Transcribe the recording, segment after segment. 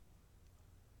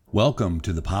Welcome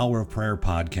to the Power of Prayer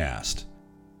podcast.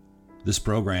 This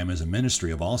program is a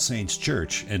ministry of All Saints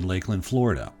Church in Lakeland,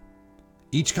 Florida.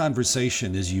 Each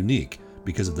conversation is unique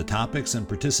because of the topics and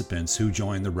participants who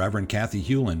join the Reverend Kathy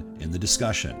Hewlin in the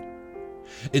discussion.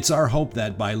 It's our hope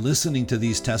that by listening to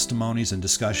these testimonies and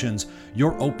discussions,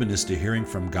 your openness to hearing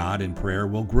from God in prayer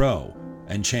will grow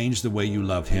and change the way you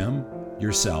love Him,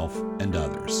 yourself, and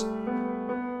others.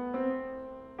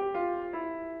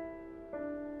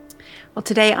 Well,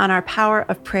 today on our Power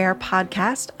of Prayer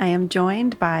podcast, I am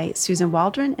joined by Susan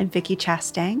Waldron and Vicki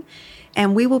Chastang,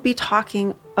 and we will be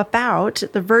talking about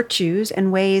the virtues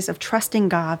and ways of trusting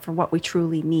God for what we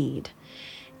truly need.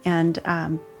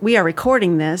 And we are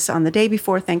recording this on the day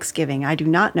before Thanksgiving. I do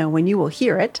not know when you will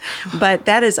hear it, but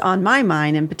that is on my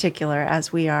mind in particular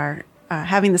as we are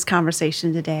having this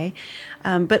conversation today.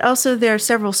 But also there are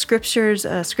several scriptures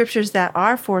that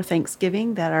are for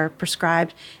Thanksgiving that are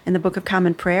prescribed in the Book of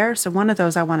Common Prayer. So one of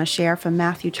those I want to share from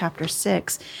Matthew chapter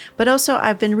 6. But also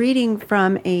I've been reading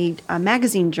from a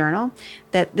magazine journal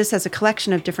that this has a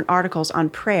collection of different articles on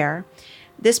prayer.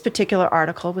 This particular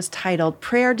article was titled,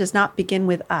 "Prayer Does Not Begin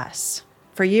With Us."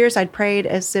 For years I'd prayed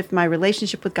as if my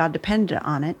relationship with God depended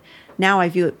on it. Now I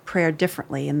view prayer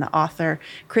differently, and the author,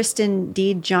 Kristen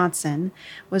Deed Johnson,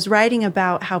 was writing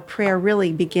about how prayer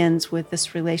really begins with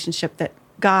this relationship that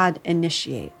God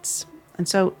initiates. And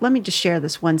so let me just share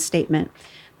this one statement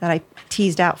that I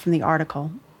teased out from the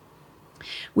article.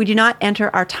 "We do not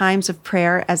enter our times of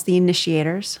prayer as the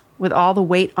initiators, with all the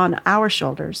weight on our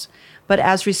shoulders, but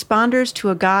as responders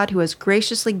to a God who has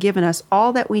graciously given us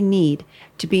all that we need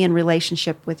to be in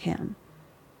relationship with Him."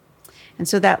 And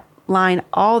so that line,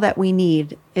 all that we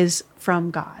need, is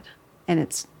from God. And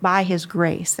it's by His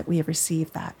grace that we have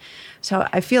received that. So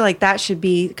I feel like that should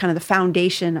be kind of the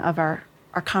foundation of our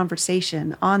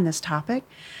conversation on this topic.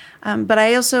 But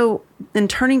I also, in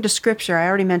turning to Scripture, I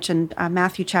already mentioned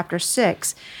Matthew chapter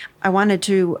 6. I wanted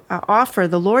to offer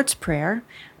the Lord's Prayer,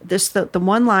 the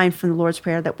one line from the Lord's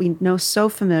Prayer that we know so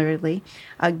familiarly,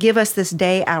 "Give us this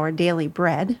day our daily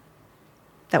bread,"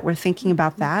 that we're thinking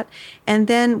about that. And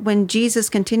then when Jesus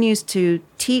continues to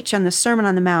teach on the Sermon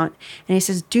on the Mount, and He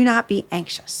says, "Do not be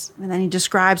anxious." And then He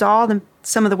describes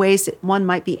some of the ways that one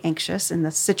might be anxious in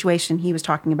the situation He was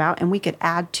talking about, and we could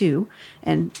add to,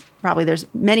 and probably there's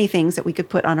many things that we could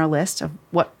put on our list of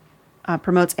what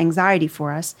promotes anxiety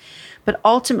for us. But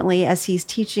ultimately, as He's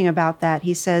teaching about that,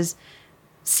 He says,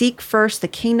 "Seek first the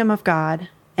kingdom of God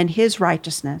and His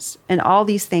righteousness, and all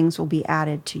these things will be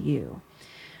added to you."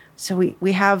 So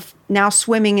we have now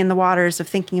swimming in the waters of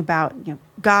thinking about,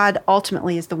 God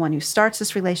ultimately is the one who starts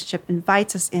this relationship,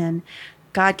 invites us in.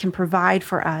 God can provide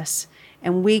for us.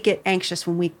 And we get anxious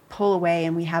when we pull away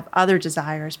and we have other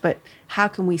desires. But how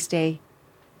can we stay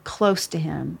close to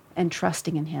Him and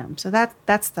trusting in Him? So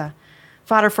that's the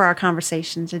fodder for our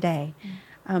conversation today.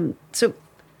 So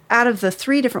out of the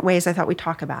three different ways I thought we'd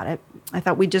talk about it, I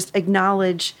thought we'd just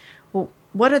acknowledge, well,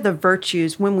 what are the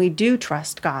virtues when we do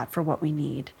trust God for what we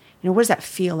need? What does that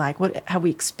feel like? How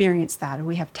we experience that? Or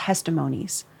we have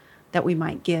testimonies that we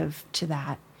might give to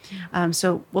that.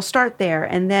 So we'll start there.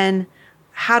 And then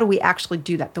how do we actually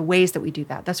do that? The ways that we do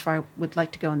that. That's where I would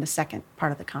like to go in the second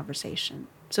part of the conversation.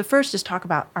 So first, just talk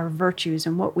about our virtues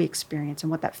and what we experience and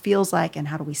what that feels like and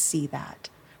how do we see that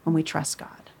when we trust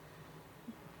God.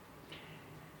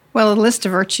 Well, a list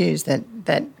of virtues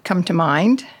that come to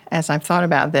mind as I've thought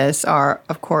about this are,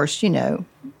 of course,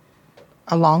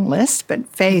 a long list, but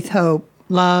faith, hope,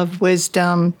 love,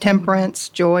 wisdom, temperance,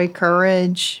 joy,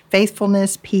 courage,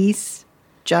 faithfulness, peace,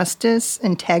 justice,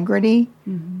 integrity,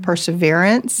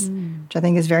 perseverance, which I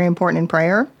think is very important in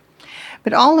prayer.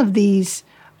 But all of these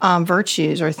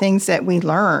virtues are things that we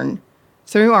learn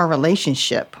through our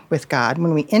relationship with God.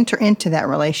 When we enter into that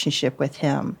relationship with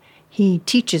Him, He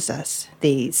teaches us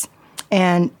these.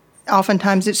 And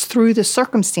oftentimes it's through the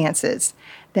circumstances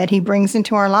that He brings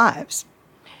into our lives.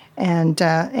 And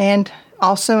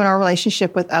also in our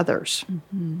relationship with others.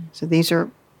 So these are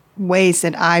ways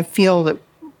that I feel that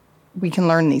we can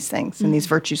learn these things, and these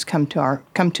virtues come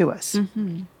to us.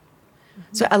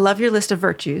 So I love your list of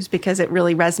virtues because it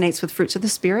really resonates with fruits of the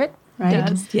Spirit, right? It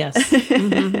does, yes.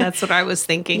 That's what I was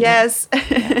thinking. Yes.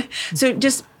 Yeah. So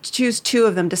just choose two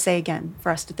of them to say again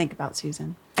for us to think about,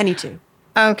 Susan. Any two.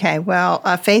 Okay, well,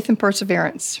 faith and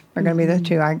perseverance are going to be the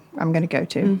two I'm going to go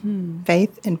to.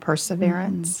 Faith and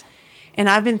perseverance. And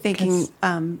I've been thinking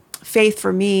faith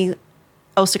for me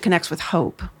also connects with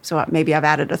hope. So maybe I've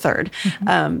added a third.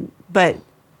 But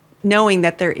knowing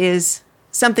that there is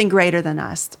something greater than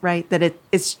us, right? That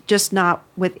it's just not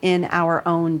within our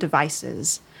own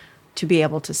devices to be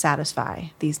able to satisfy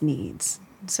these needs.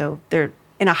 So they're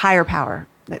in a higher power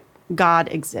that God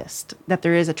exists, that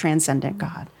there is a transcendent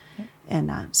God.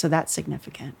 And so that's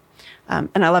significant.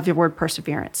 And I love your word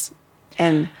perseverance.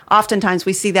 And oftentimes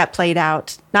we see that played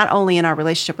out not only in our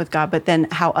relationship with God, but then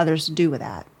how others do with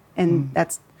that. And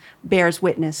that's bears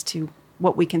witness to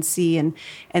what we can see. And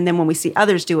then when we see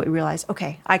others do it, we realize,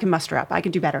 okay, I can muster up. I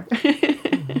can do better.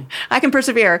 I can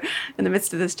persevere in the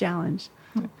midst of this challenge.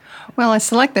 Well, I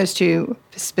select those two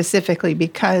specifically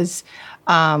because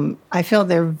I feel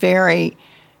they're very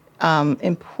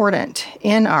important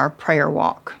in our prayer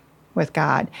walk with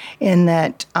God, in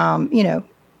that,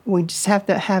 we just have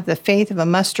to have the faith of a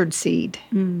mustard seed.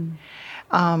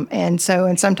 And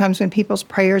sometimes when people's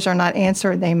prayers are not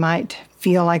answered, they might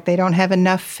feel like they don't have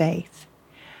enough faith.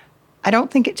 I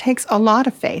don't think it takes a lot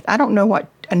of faith. I don't know what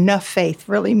enough faith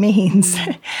really means.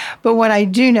 But what I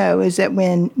do know is that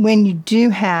when you do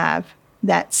have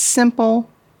that simple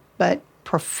but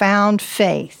profound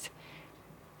faith,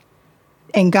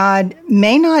 and God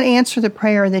may not answer the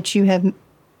prayer that you have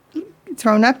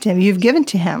thrown up to him, you've given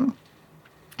to him,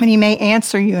 and he may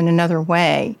answer you in another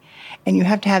way. And you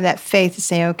have to have that faith to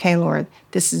say, okay, Lord,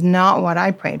 this is not what I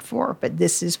prayed for, but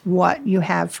this is what you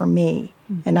have for me.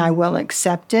 And I will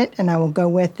accept it, and I will go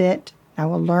with it. I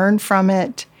will learn from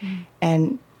it.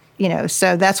 And,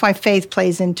 so that's why faith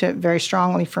plays into it very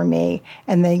strongly for me.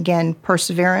 And then again,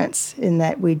 perseverance, in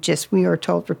that we are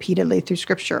told repeatedly through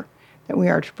Scripture that we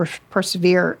are to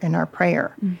persevere in our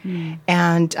prayer.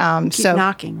 And keep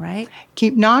knocking, right?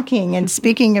 Keep knocking. And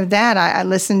speaking of that, I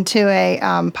listened to a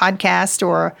podcast,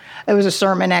 or it was a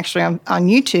sermon actually on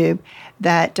YouTube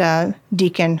that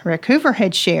Deacon Rick Hoover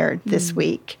had shared this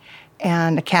week,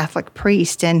 and a Catholic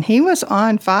priest, and he was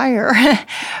on fire.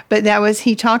 But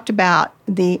he talked about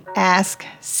the ask,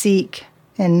 seek,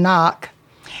 and knock.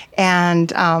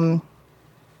 And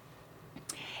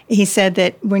he said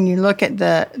that when you look at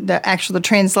the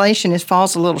translation, it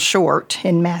falls a little short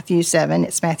in Matthew 7.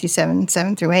 It's Matthew 7,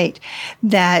 7 through 8.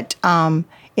 That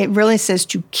it really says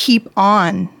to keep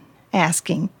on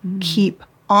asking, keep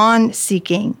on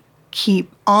seeking,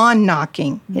 keep on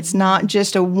knocking. It's not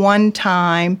just a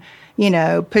one-time,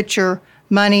 put your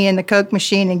money in the Coke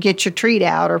machine and get your treat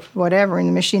out, or whatever in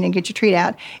the machine and get your treat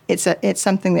out. It's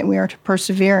something that we are to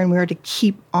persevere, and we are to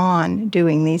keep on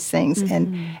doing these things,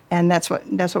 and that's what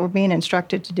we're being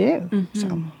instructed to do. So,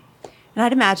 and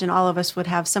I'd imagine all of us would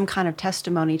have some kind of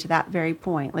testimony to that very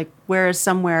point. Like, where is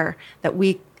somewhere that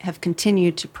we have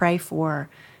continued to pray for,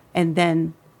 and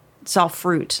then saw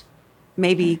fruit,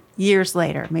 maybe years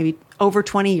later, maybe over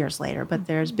 20 years later, but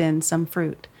there's been some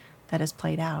fruit that has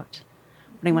played out.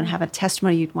 Anyone have a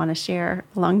testimony you'd want to share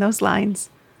along those lines?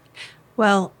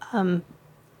 Well,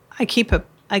 I keep a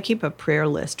prayer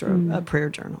list, or a prayer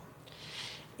journal,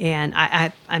 and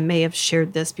I may have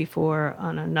shared this before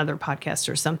on another podcast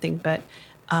or something, but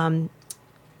many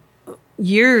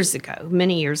years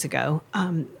ago,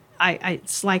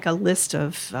 it's like a list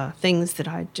of things that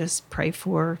I just pray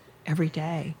for every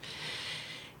day.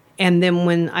 And then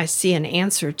when I see an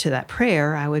answer to that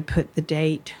prayer, I would put the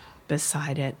date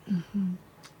beside it.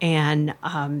 And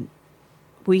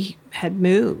we had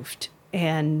moved,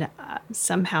 and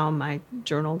somehow my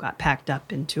journal got packed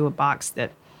up into a box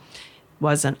that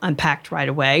wasn't unpacked right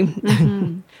away.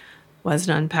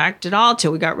 Wasn't unpacked at all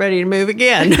till we got ready to move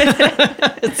again.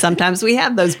 Sometimes we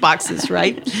have those boxes,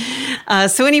 right?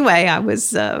 So anyway, I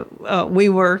was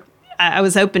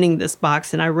opening this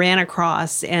box, and I ran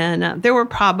across, and there were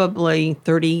probably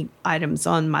 30 items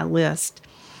on my list.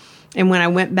 And when I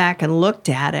went back and looked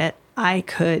at it, I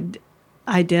could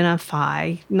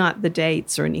identify, not the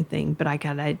dates or anything, but I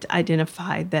could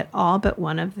identify that all but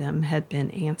one of them had been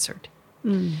answered.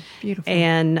 Beautiful.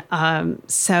 And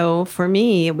so for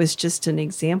me, it was just an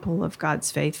example of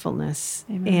God's faithfulness.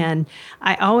 Amen. And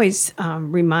I always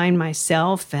remind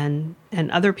myself and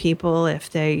other people, if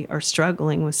they are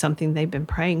struggling with something they've been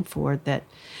praying for, that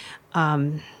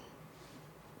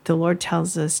the Lord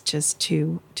tells us just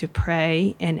to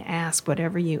pray and ask.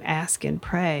 Whatever you ask and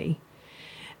pray,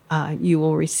 you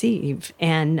will receive.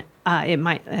 And it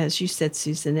might, as you said,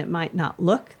 Susan, it might not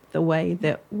look the way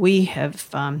that we have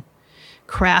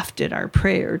crafted our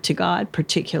prayer to God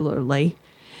particularly,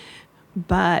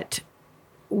 but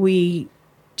we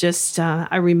just,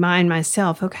 I remind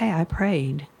myself, okay, I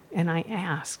prayed and I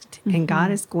asked, and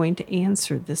God is going to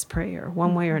answer this prayer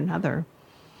one way or another.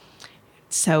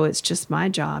 So it's just my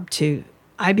job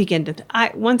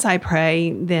once I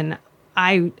pray, then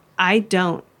I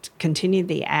don't continue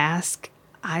the ask.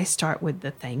 I start with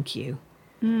the thank you.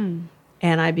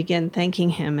 And I begin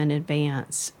thanking him in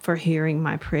advance for hearing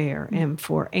my prayer and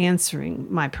for answering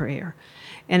my prayer.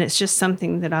 And it's just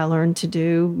something that I learned to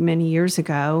do many years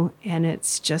ago. And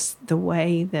it's just the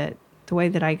way that the way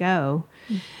that I go.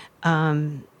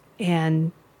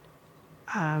 And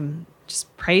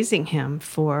just praising him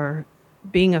for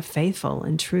being a faithful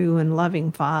and true and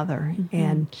loving Father,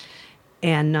 and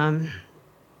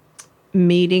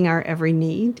meeting our every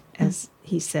need as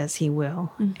he says he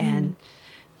will. And,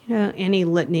 any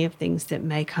litany of things that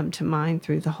may come to mind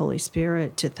through the Holy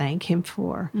Spirit to thank him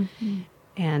for.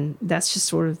 And that's just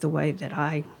sort of the way that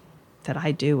I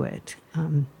do it.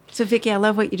 So, Vicki, I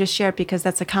love what you just shared, because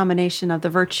that's a combination of the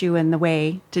virtue and the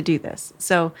way to do this.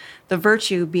 So the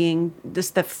virtue being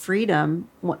just the freedom,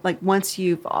 like once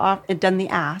you've done the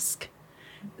ask,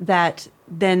 that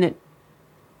then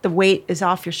the weight is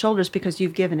off your shoulders because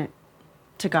you've given it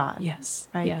to God. Yes.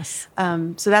 Right? Yes.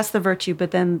 So that's the virtue,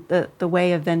 but then the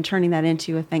way of then turning that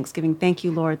into a thanksgiving. Thank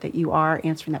you, Lord, that you are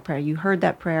answering that prayer. You heard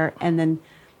that prayer, and then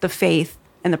the faith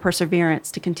and the perseverance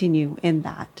to continue in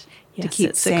that. Yes, to keep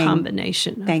it's saying, a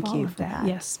combination of thank all you of for that.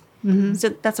 Yes. So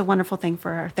that's a wonderful thing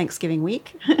for our Thanksgiving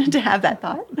week to have that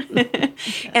thought.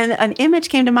 And an image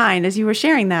came to mind as you were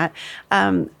sharing that.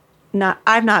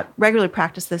 I've not regularly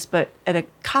practiced this, but at a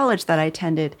college that I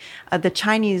attended, the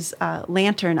Chinese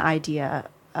lantern idea,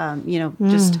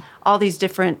 just all these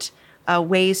different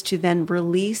ways to then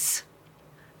release.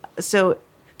 So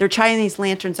they're Chinese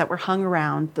lanterns that were hung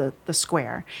around the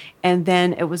square, and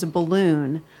then it was a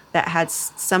balloon that had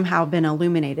somehow been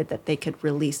illuminated that they could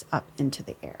release up into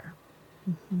the air.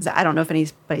 I don't know if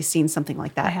anybody's seen something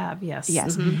like that. I have, yes.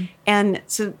 Yes. And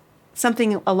so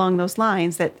something along those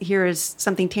lines, that here is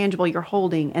something tangible you're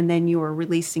holding, and then you are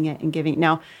releasing it and giving.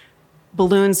 Now,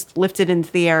 balloons lifted into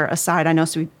the air aside, I know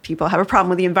some people have a problem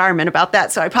with the environment about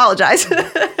that, so I apologize.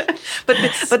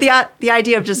 But the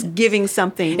idea of just giving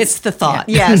something. It's the thought.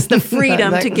 Yes, the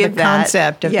freedom to give the that.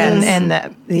 concept of Yes. and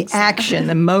the action,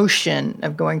 the motion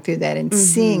of going through that and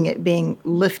seeing it being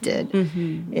lifted,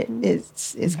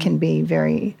 it can be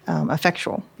very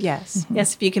effectual. Yes.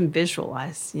 Yes, if you can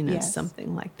visualize, Yes.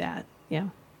 something like that. Yeah.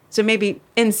 So maybe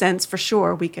incense, for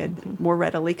sure, we could more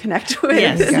readily connect with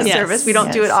Yes, in the yes, service. We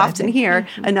don't do yes, it I often think- here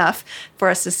enough for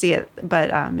us to see it, but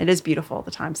it is beautiful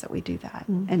the times that we do that,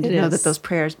 and to It know is. that those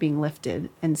prayers being lifted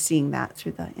and seeing that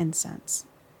through the incense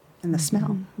and the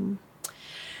smell.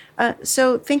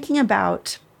 So thinking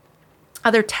about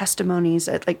other testimonies,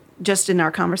 like just in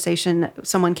our conversation,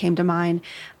 someone came to mind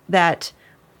that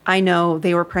I know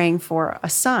they were praying for a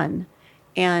son,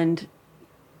 and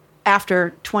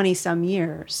after 20 some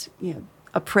years,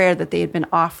 a prayer that they had been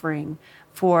offering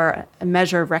for a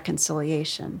measure of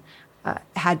reconciliation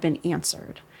had been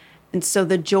answered. And so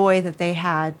the joy that they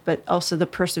had, but also the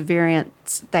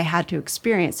perseverance they had to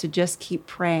experience to just keep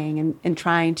praying and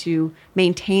trying to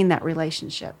maintain that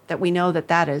relationship, that we know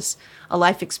that is a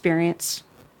life experience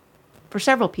for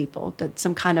several people, that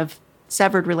some kind of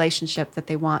severed relationship that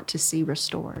they want to see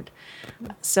restored.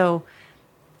 So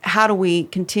how do we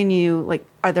continue? Like,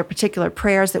 are there particular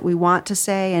prayers that we want to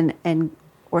say and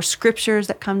or scriptures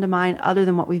that come to mind other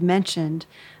than what we've mentioned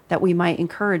that we might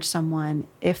encourage someone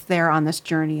if they're on this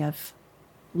journey of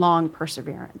long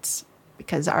perseverance?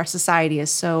 Because our society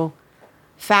is so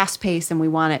fast-paced and we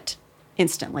want it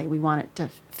instantly. We want it to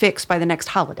fix by the next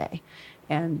holiday.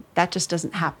 And that just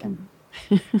doesn't happen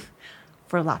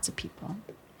for lots of people.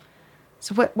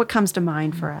 So what comes to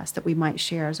mind for us that we might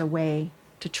share as a way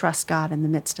to trust God in the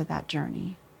midst of that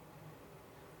journey?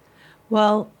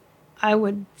 Well, I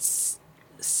would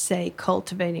say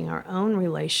cultivating our own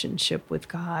relationship with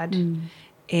God.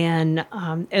 And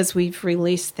as we've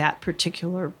released that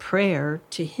particular prayer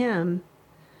to Him,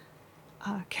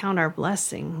 count our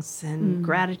blessings and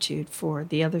gratitude for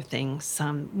the other things.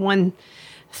 One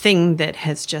thing that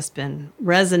has just been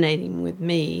resonating with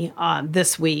me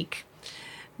this week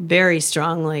very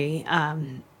strongly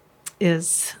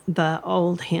is the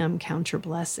old hymn, Count Your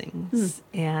Blessings.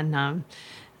 And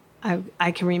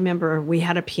I can remember we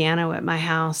had a piano at my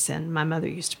house, and my mother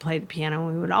used to play the piano,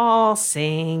 and we would all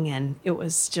sing, and it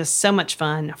was just so much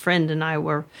fun. A friend and I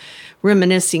were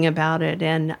reminiscing about it,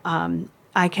 and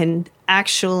I can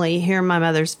actually hear my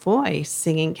mother's voice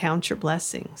singing Count Your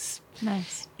Blessings.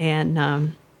 Nice.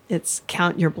 And it's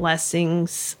count your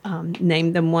blessings,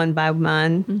 name them one by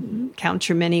one, count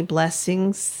your many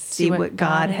blessings, see what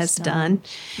God has done.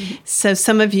 So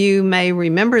some of you may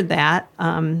remember that.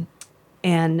 And,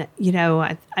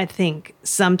 I think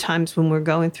sometimes when we're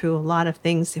going through a lot of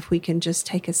things, if we can just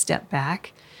take a step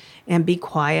back and be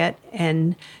quiet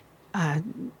and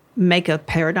make a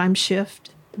paradigm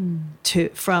shift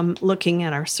from looking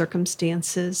at our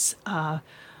circumstances,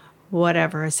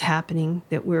 whatever is happening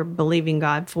that we're believing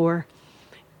God for,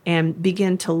 and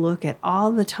begin to look at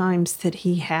all the times that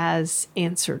He has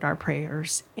answered our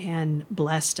prayers and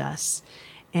blessed us,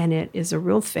 And it is a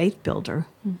real faith builder.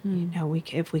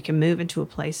 If we can move into a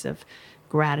place of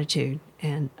gratitude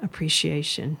and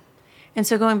appreciation. And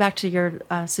so going back to your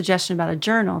suggestion about a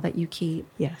journal that you keep,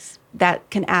 Yes. that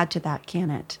can add to that,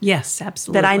 can it? Yes,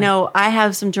 absolutely. That I know I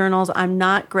have some journals. I'm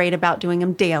not great about doing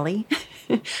them daily,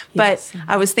 but Yes.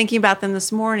 I was thinking about them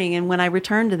this morning, and when I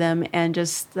returned to them and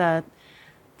just the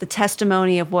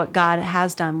testimony of what God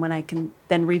has done, when I can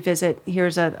then revisit,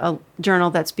 here's a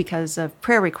journal that's because of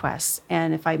prayer requests,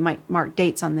 and if I might mark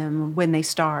dates on them, when they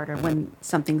start or when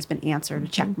something's been answered, a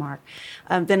check mark.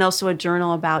 Then also a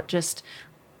journal about just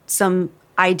some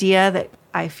idea that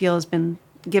I feel has been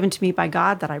given to me by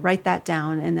God, that I write that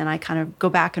down, and then I kind of go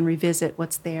back and revisit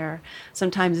what's there.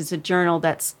 Sometimes it's a journal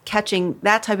that's catching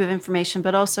that type of information,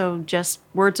 but also just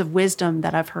words of wisdom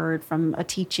that I've heard from a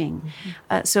teaching.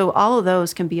 So all of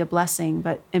those can be a blessing,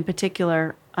 but in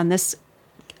particular on this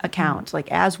account,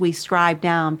 like as we scribe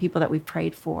down people that we've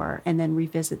prayed for and then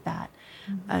revisit that,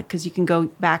 because you can go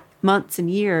back months and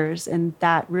years, and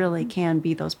that really can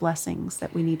be those blessings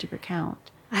that we need to recount.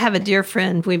 I have a dear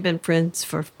friend. We've been friends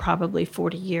for probably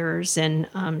 40 years, and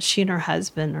she and her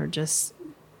husband are just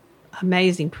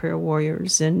amazing prayer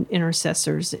warriors and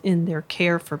intercessors in their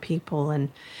care for people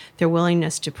and their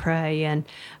willingness to pray. And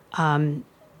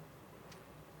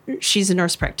she's a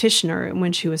nurse practitioner, and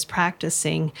when she was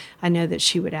practicing, I know that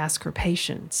she would ask her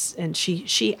patients, and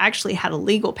she actually had a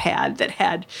legal pad that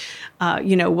had,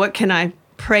 what can I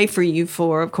pray for you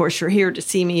for? Of course, you're here to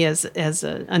see me as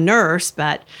a nurse,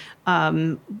 but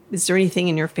is there anything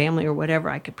in your family or whatever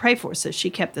I could pray for? So she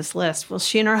kept this list. Well,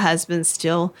 she and her husband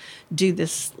still do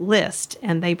this list,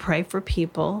 and they pray for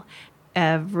people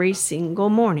every single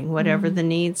morning, whatever the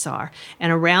needs are.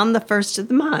 And around the first of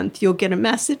the month, you'll get a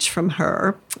message from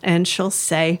her, and she'll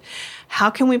say, how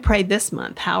can we pray this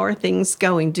month? How are things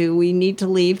going? Do we need to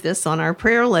leave this on our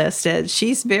prayer list? And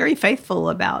she's very faithful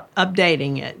about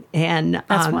updating it. And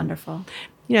That's wonderful.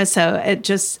 So it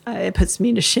just it puts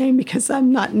me to shame, because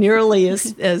I'm not nearly as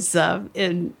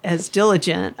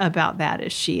diligent about that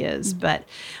as she is, but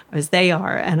as they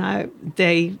are, and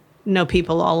they know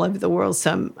people all over the world,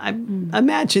 so I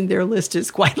imagine their list is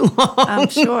quite long. I'm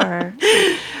sure.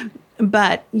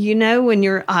 But when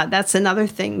you're that's another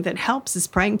thing that helps is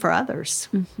praying for others.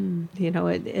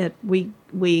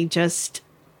 We just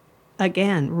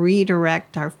again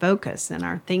redirect our focus and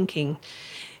our thinking,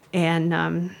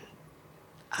 and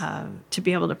to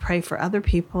be able to pray for other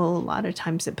people, a lot of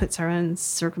times it puts our own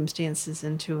circumstances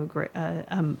into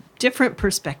a different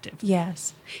perspective.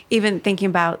 Yes. Even thinking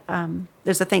about,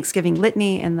 there's a Thanksgiving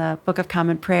litany in the Book of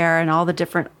Common Prayer, and all the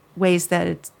different ways that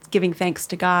it's giving thanks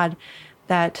to God,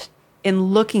 that in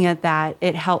looking at that,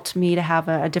 it helped me to have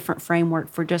a different framework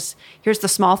for just, here's the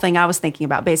small thing I was thinking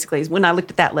about, basically. Is when I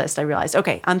looked at that list, I realized,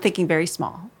 okay, I'm thinking very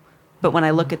small. But when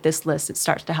I look at this list, it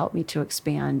starts to help me to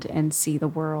expand and see the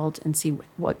world and see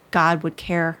what God would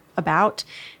care about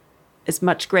is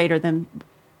much greater than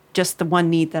just the one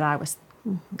need that I was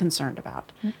concerned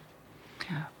about.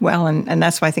 Well, and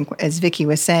that's why I think, as Vicki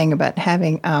was saying, about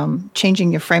having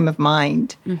changing your frame of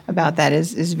mind about that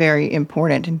is very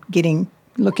important, and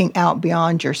looking out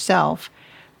beyond yourself,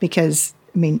 because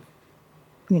we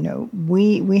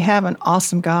have an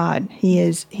awesome God. He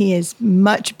is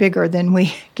much bigger than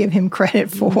we give him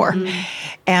credit for.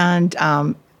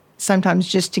 And sometimes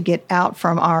just to get out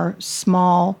from our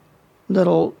small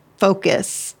little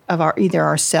focus of either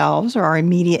ourselves or our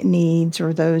immediate needs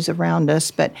or those around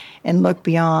us, and look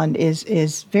beyond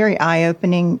is very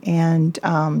eye-opening and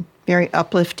very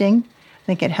uplifting. I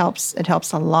think it helps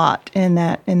a lot in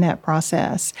that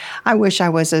process. I wish I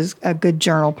was a good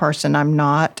journal person. I'm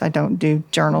not. I don't do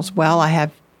journals well. I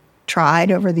have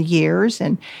tried over the years,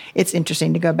 and it's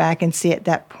interesting to go back and see at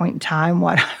that point in time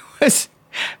what I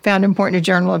found important to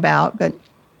journal about, but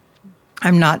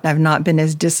I've not been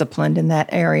as disciplined in that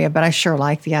area, but I sure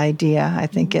like the idea. I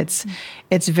think it's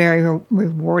very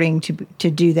rewarding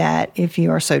to do that if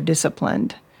you are so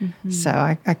disciplined. So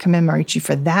I commemorate you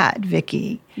for that,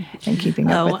 Vicki, and keeping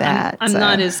up with that. I'm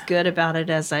not as good about it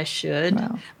as I should.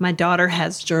 Well, my daughter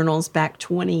has journals back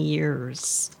 20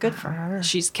 years. Good for her.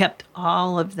 She's kept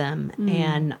all of them.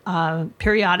 And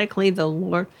periodically the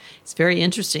Lord, it's very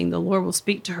interesting, the Lord will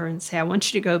speak to her and say, I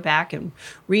want you to go back and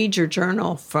read your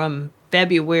journal from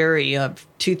February of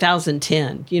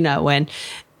 2010,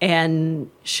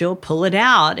 and she'll pull it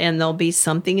out, and there'll be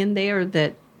something in there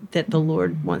that the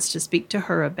Lord wants to speak to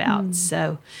her about.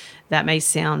 So that may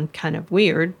sound kind of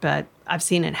weird, but I've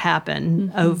seen it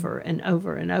happen over and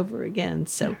over and over again.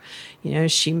 So,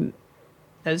 she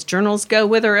those journals go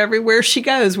with her everywhere she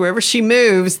goes. Wherever she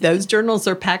moves, those journals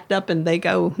are packed up and they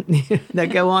go they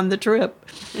go on the trip.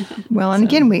 Well, and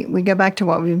again, we go back to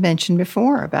what we've mentioned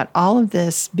before about all of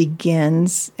this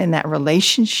begins in that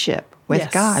relationship with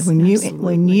Yes, God. When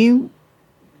absolutely. you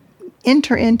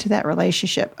enter into that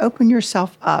relationship, open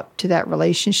yourself up to that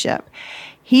relationship,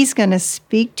 He's going to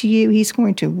speak to you. He's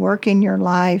going to work in your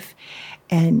life.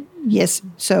 And yes,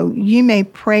 so you may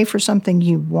pray for something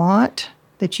you want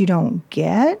that you don't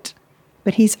get,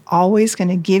 but He's always going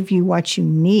to give you what you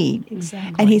need.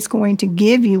 Exactly. And He's going to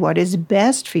give you what is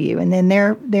best for you. And then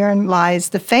therein lies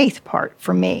the faith part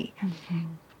for me.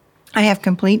 I have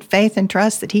complete faith and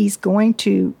trust that He's going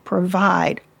to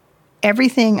provide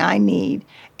everything I need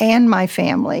and my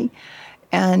family.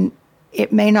 And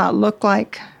it may not look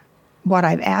like what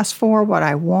I've asked for, what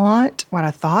I want, what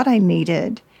I thought I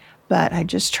needed, but I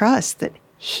just trust that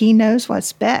He knows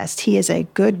what's best. He is a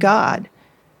good God,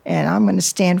 and I'm going to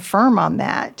stand firm on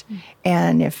that.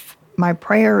 And if my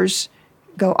prayers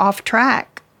go off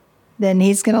track, then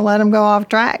He's going to let them go off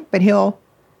track, but He'll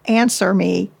answer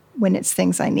me when it's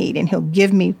things I need, and He'll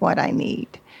give me what I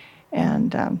need.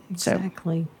 And so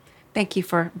Exactly. Thank you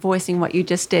for voicing what you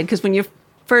just did. Because when you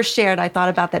first shared, I thought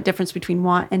about that difference between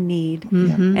want and need,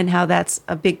 and how that's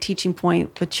a big teaching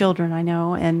point with children, I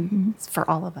know, and it's for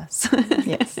all of us.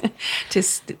 Yes.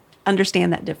 to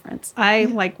understand that difference. I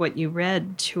like what you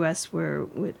read to us where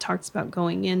it talks about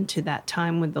going into that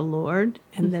time with the Lord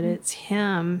and that it's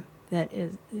Him that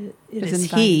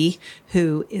is He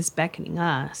who is beckoning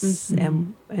us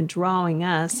and drawing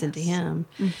us into Him.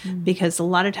 Because a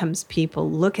lot of times people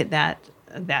look at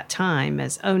that time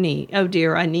as oh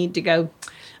dear, I need to go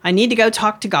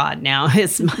talk to God now.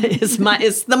 It's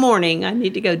the morning. I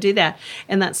need to go do that.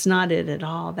 And that's not it at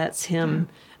all. That's Him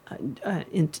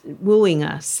wooing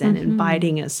us and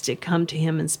inviting us to come to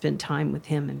Him and spend time with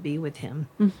Him and be with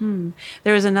Him.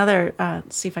 There was another,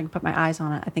 let's see if I can put my eyes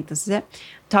on it. I think this is it.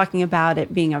 Talking about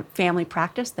it being a family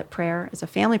practice, that prayer is a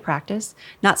family practice,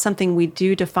 not something we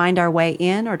do to find our way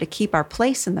in or to keep our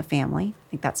place in the family. I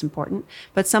think that's important,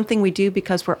 but something we do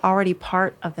because we're already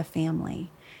part of the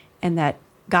family, and that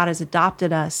God has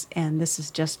adopted us, and this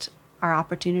is just our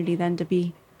opportunity then to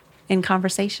be in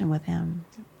conversation with Him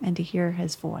and to hear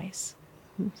His voice.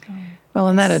 Well,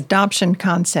 and that adoption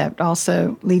concept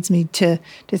also leads me to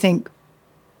think,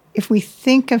 if we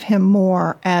think of Him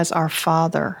more as our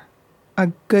Father, a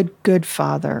good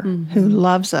Father who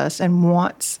loves us and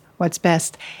wants what's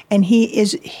best, and He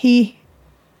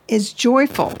is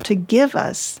joyful to give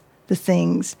us the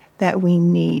things that we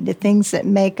need, the things that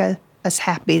make us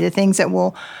happy, the things that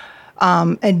will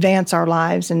advance our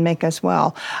lives and make us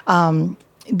well.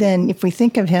 Then if we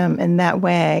think of Him in that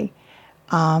way,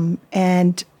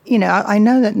 and, I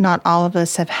know that not all of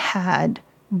us have had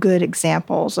good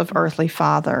examples of earthly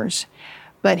fathers,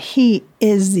 but He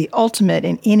is the ultimate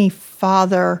in any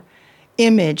father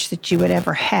image that you would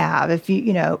ever have. If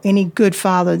any good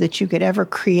father that you could ever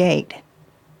create,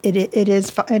 it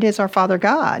is our Father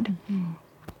God.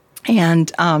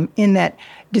 And in that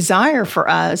desire for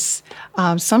us,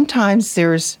 sometimes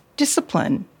there's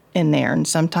discipline in there, and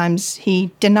sometimes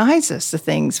He denies us the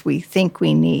things we think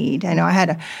we need. I know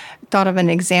I thought of an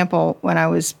example when I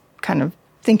was kind of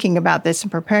thinking about this and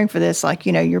preparing for this, like,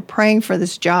 you're praying for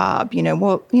this job, you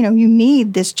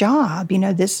need this job,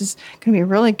 this is going to be a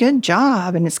really good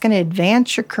job and it's going to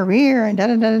advance your career and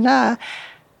da-da-da-da-da,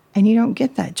 and you don't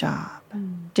get that job.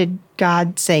 Did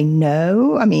God say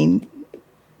no? I mean,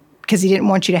 because He didn't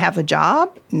want you to have a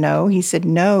job? No, He said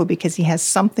no because He has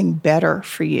something better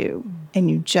for you. And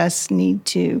you just need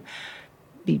to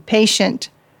be patient,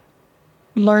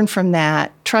 learn from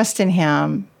that, trust in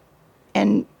Him,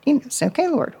 and say, okay,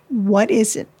 Lord, what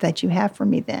is it that you have for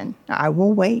me then? I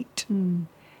will wait.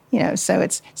 So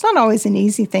it's not always an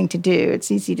easy thing to do.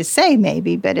 It's easy to say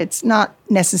maybe, but it's not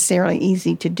necessarily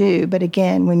easy to do. But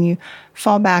again, when you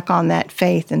fall back on that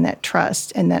faith and that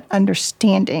trust and that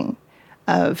understanding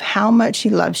of how much He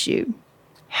loves you,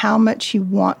 how much He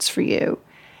wants for you,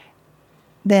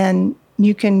 then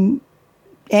you can,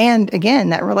 and again,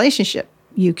 that relationship,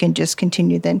 you can just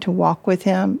continue then to walk with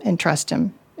Him and trust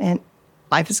Him, and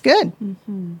life is good.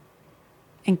 And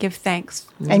give thanks.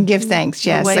 And give thanks,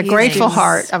 yes. way A He grateful is.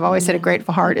 heart, I've always said a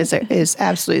grateful heart is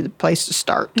absolutely the place to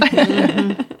start.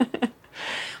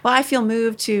 Well, I feel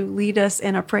moved to lead us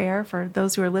in a prayer for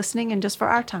those who are listening and just for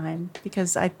our time,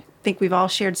 because I think we've all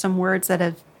shared some words that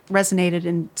have resonated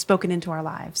and spoken into our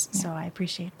lives. So I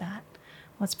appreciate that.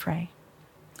 Let's pray.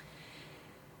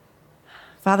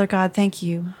 Father God, thank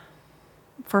You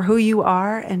for who You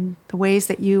are and the ways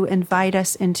that You invite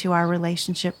us into our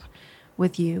relationship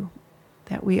with You,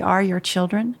 that we are Your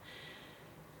children,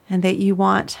 and that you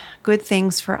want good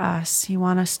things for us. You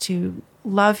want us to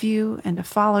love you and to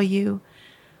follow you,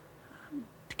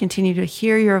 to continue to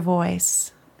hear your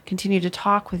voice, continue to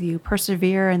talk with you,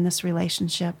 persevere in this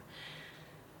relationship.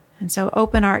 And so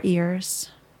open our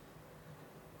ears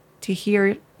to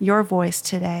hear your voice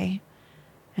today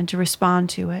and to respond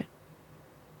to it.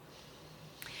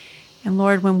 And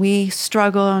Lord, when we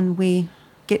struggle and we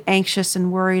get anxious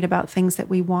and worried about things that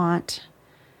we want,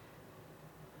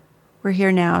 we're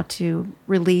here now to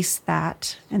release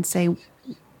that and say,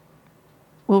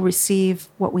 we'll receive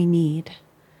what we need.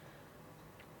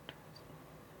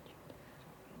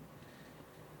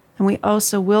 And we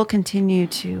also will continue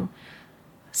to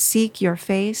seek your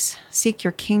face, seek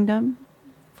your kingdom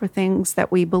for things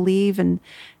that we believe and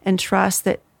trust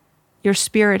that your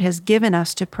Spirit has given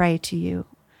us to pray to you,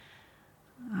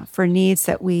 for needs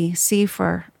that we see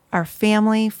for our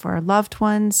family, for our loved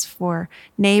ones, for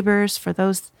neighbors, for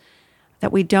those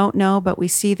that we don't know, but we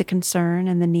see the concern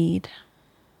and the need.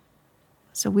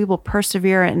 So we will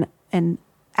persevere in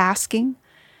asking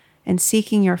and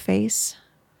seeking your face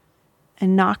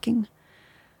and knocking,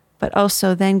 but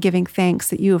also then giving thanks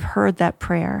that you have heard that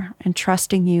prayer and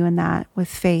trusting you in that with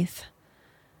faith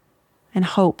and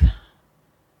hope.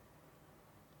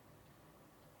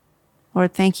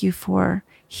 Lord, thank you for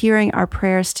hearing our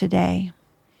prayers today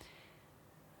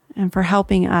and for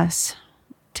helping us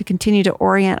to continue to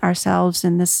orient ourselves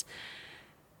in this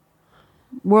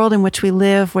world in which we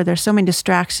live, where there's so many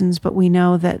distractions, but we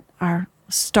know that our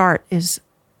start is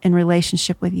in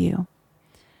relationship with you.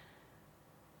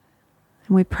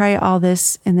 And we pray all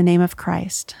this in the name of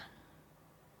Christ.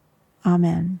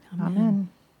 Amen. Amen.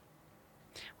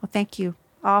 Well, thank you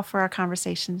all for our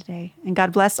conversation today. And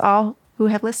God bless all who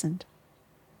have listened.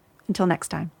 Until next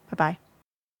time. Bye-bye.